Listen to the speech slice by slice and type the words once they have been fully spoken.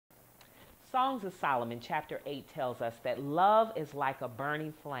Songs of Solomon, chapter 8, tells us that love is like a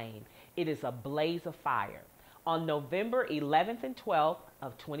burning flame. It is a blaze of fire. On November 11th and 12th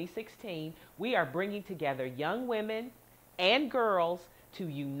of 2016, we are bringing together young women and girls to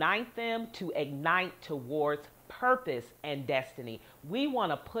unite them to ignite towards purpose and destiny. We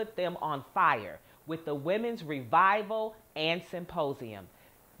want to put them on fire with the Women's Revival and Symposium.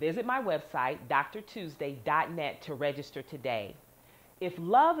 Visit my website, drtuesday.net, to register today. If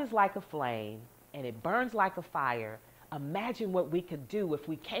love is like a flame and it burns like a fire, imagine what we could do if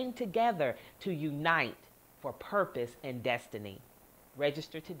we came together to unite for purpose and destiny.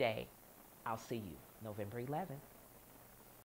 Register today. I'll see you November 11th.